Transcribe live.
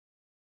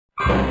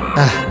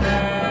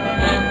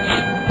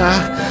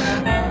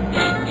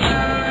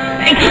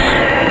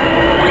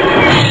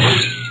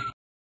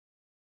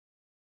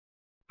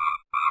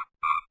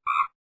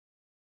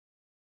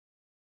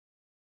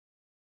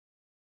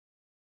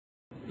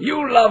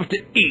You love to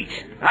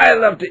eat. I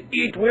love to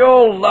eat. We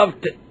all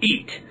love to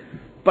eat.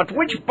 But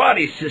which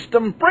body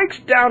system breaks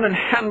down and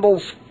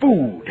handles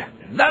food?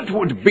 That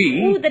would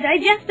be... Ooh, the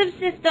digestive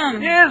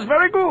system. Yes,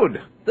 very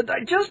good. The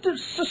digestive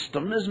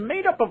system is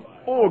made up of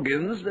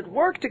organs that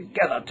work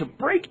together to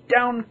break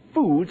down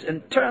foods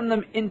and turn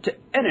them into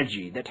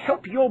energy that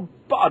help your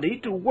body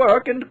to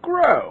work and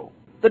grow.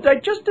 The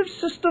digestive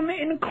system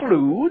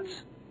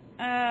includes...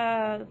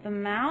 The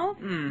mouth?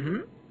 Mm-hmm.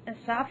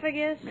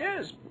 Esophagus?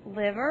 Yes.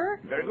 Liver?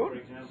 Very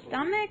good.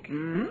 Stomach?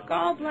 Mm-hmm.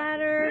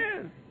 Gallbladder?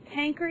 Yes.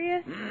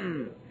 Pancreas?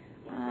 Mm.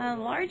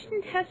 Large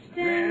intestine?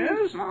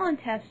 Yes. Small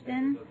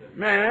intestine?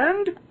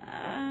 And?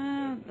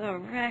 The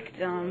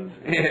rectum.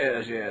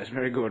 Yes,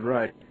 very good,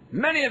 right.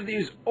 Many of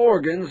these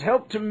organs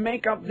help to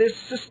make up this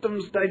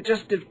system's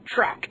digestive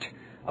tract,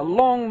 a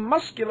long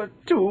muscular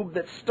tube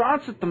that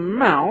starts at the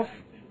mouth.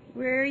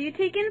 Where you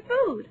take in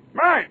food?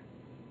 Right.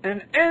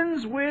 And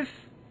ends with...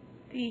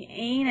 The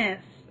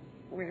anus,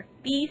 where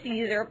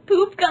feces or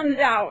poop comes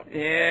out.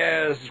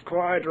 Yes,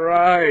 quite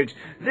right.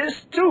 This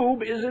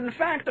tube is in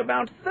fact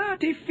about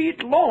 30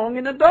 feet long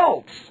in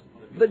adults.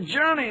 The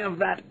journey of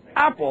that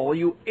apple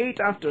you ate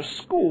after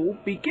school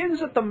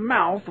begins at the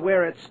mouth,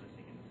 where it's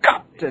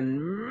cut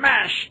and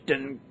mashed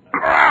and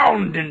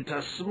ground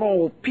into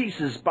small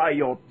pieces by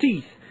your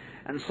teeth,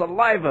 and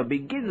saliva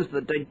begins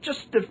the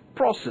digestive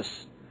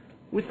process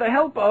with the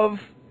help of...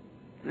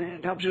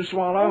 It helps you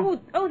swallow.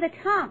 Oh, the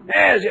tongue.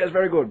 Yes,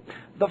 very good.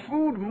 The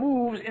food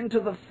moves into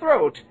the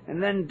throat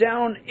and then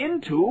down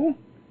into...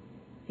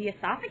 The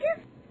esophagus?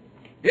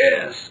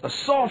 Yes, a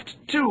soft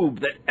tube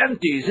that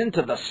empties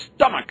into the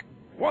stomach.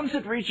 Once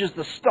it reaches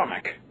the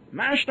stomach,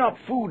 mashed up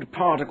food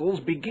particles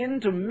begin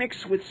to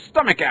mix with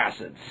stomach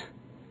acids.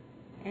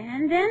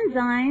 And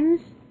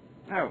enzymes.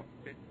 Oh,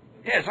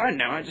 yes, I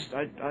know.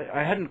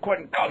 I hadn't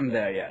quite gotten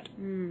there yet.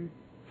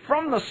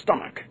 From the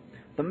stomach,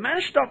 the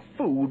mashed up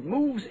food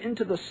moves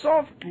into the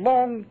soft,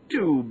 long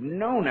tube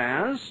known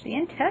as... The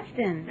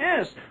intestine.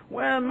 Yes,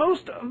 where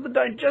most of the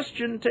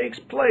digestion takes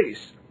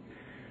place.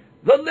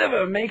 The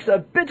liver makes a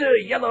bitter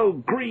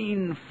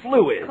yellow-green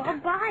fluid.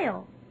 Called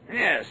bile.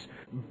 Yes,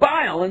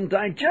 bile and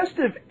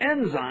digestive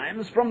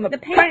enzymes from the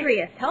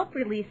pancreas help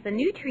release the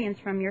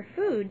nutrients from your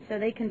food so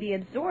they can be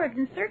absorbed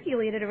and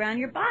circulated around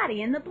your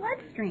body in the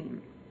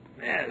bloodstream.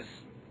 Yes,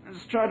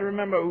 let's try to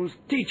remember who's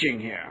teaching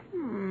here.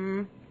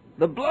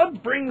 The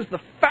blood brings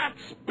the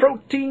fats,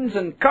 proteins,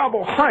 and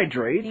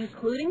carbohydrates,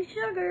 including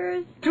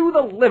sugars, to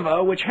the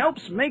liver, which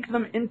helps make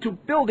them into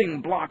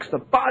building blocks the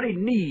body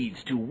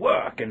needs to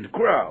work and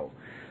grow.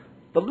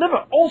 The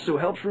liver also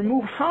helps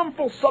remove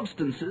harmful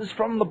substances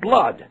from the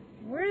blood.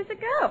 Where does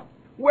it go?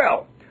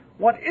 Well,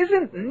 what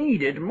isn't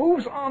needed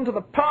moves on to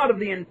the part of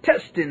the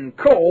intestine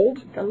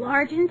called... The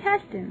large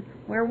intestine,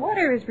 where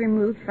water is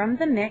removed from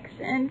the mix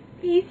and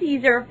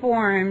feces are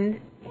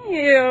formed.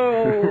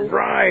 Ew.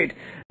 Right.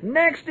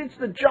 Next, it's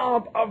the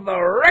job of the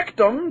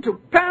rectum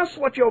to pass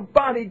what your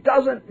body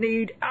doesn't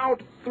need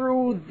out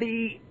through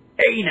the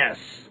anus.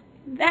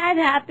 That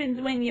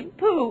happens when you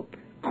poop.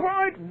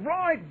 Quite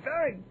right.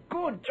 Very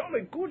good.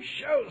 Jolly good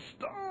show.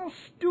 Star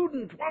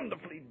student.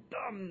 Wonderfully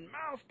done.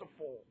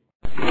 Masterful.